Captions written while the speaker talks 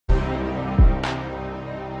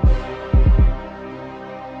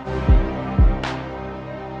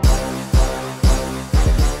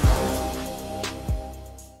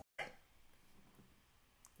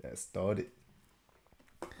started.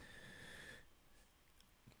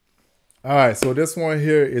 All right, so this one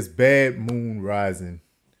here is Bad Moon Rising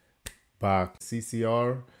by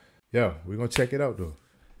CCR. Yeah, we're going to check it out, though.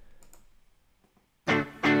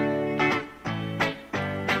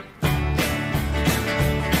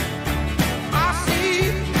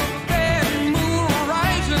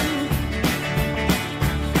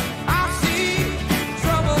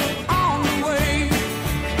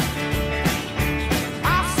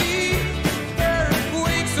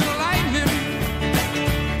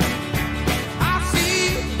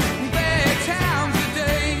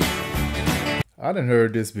 I done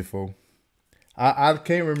heard this before. I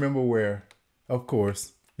can't remember where. Of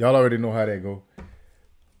course, y'all already know how that go.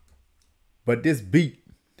 But this beat,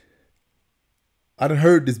 I done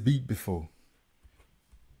heard this beat before.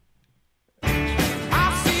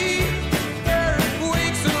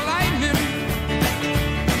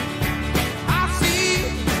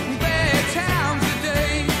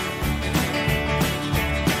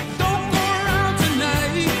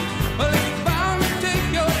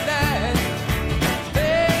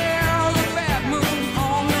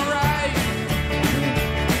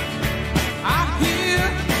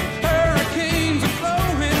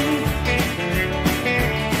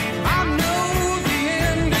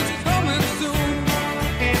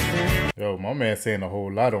 Yo, my man saying a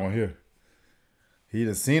whole lot on here. He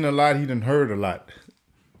done seen a lot. He done heard a lot.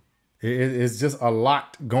 It's just a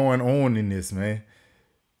lot going on in this, man.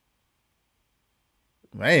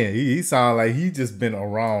 Man, he sound like he just been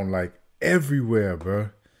around like everywhere,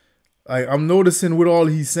 bro. Like I'm noticing what all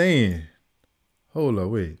he's saying. Hold up,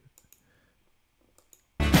 wait.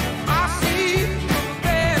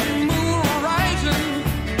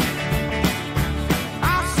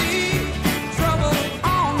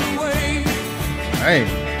 Hey.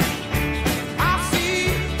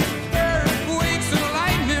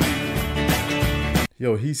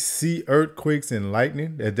 Yo, he see earthquakes and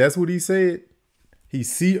lightning. That's what he said. He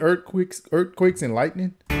see earthquakes and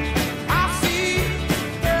lightning.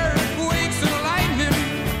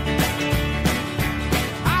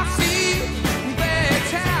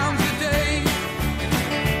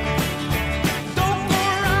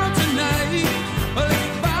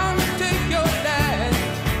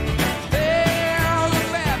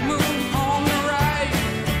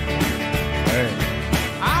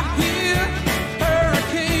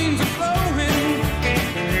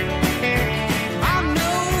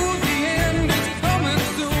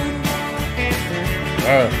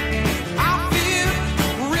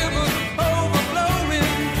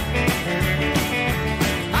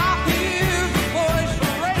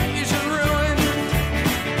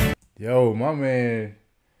 Yo, my man,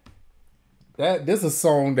 this is a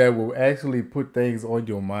song that will actually put things on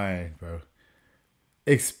your mind, bro.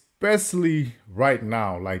 Especially right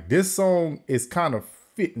now. Like this song is kind of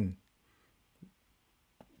fitting,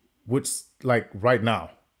 which like right now.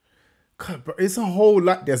 Bro, it's a whole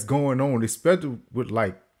lot that's going on, especially with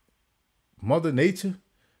like Mother Nature.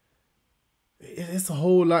 It's a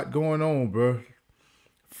whole lot going on, bro.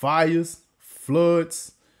 Fires,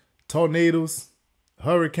 floods, tornadoes,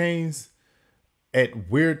 hurricanes at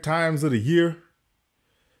weird times of the year.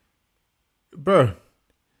 Bro,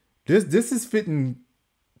 this is fitting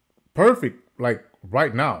perfect like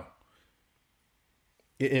right now.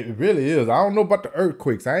 It really is. I don't know about the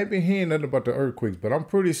earthquakes. I ain't been hearing nothing about the earthquakes, but I'm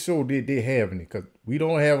pretty sure they having it because we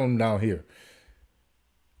don't have them down here.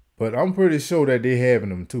 But I'm pretty sure that they having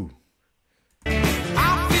them too.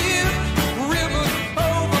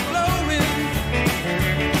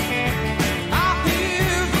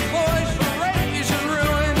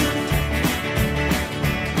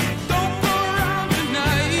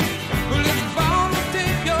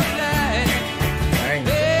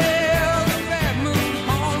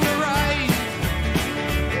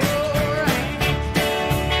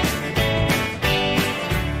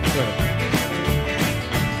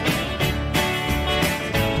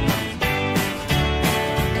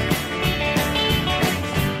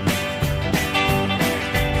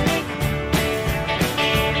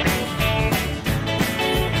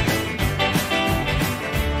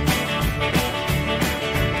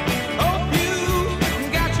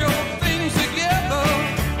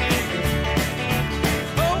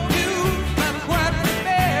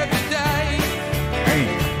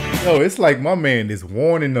 Yo, it's like my man is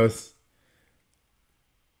warning us.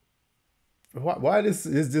 Why this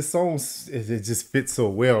song? It just fits so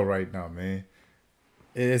well right now, man.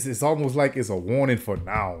 It's almost like it's a warning for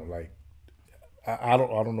now. Like I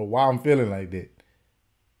don't know why I'm feeling like that.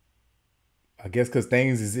 I guess because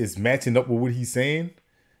things is matching up with what he's saying.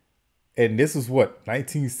 And this was what,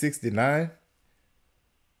 1969?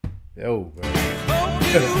 Yo, bro. Hope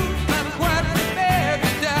you have quite prepared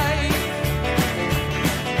today.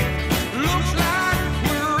 Looks like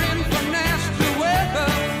we're in for nasty weather.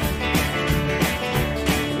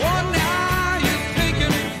 One eye is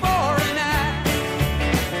taken for an eye.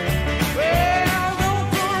 Well, don't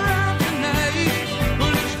go around tonight,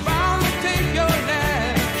 but it's bound to take your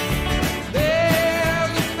life.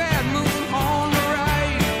 There's a bad moon on the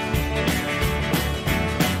right.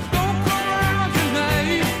 Don't go around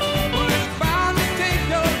tonight, but it's bound to take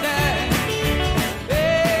your life.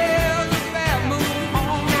 There's a bad moon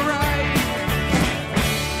on the right.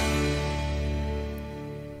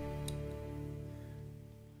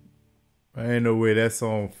 I ain't no way that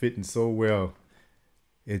song fitting so well.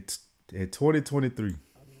 It's at 2023.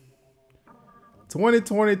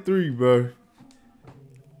 2023, bro.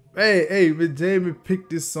 Hey, but Jamie picked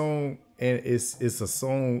this song, and it's a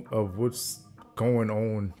song of what's going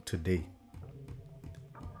on today.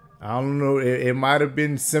 I don't know. It might have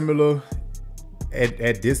been similar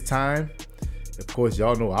at this time. Of course,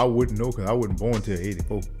 y'all know I wouldn't know because I wasn't born till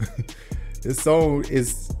 '84. This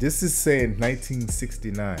is saying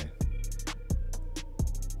 1969.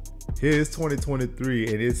 Here is 2023,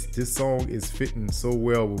 and this song is fitting so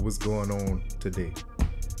well with what's going on today.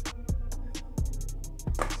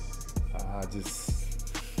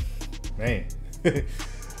 Man,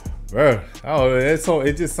 bro, oh, that song,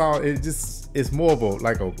 it's more of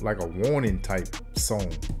like a warning type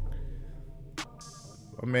song.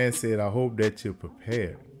 My man said, "I hope that you're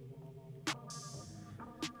prepared."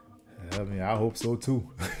 I mean, I hope so too.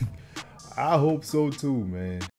 I hope so too, man.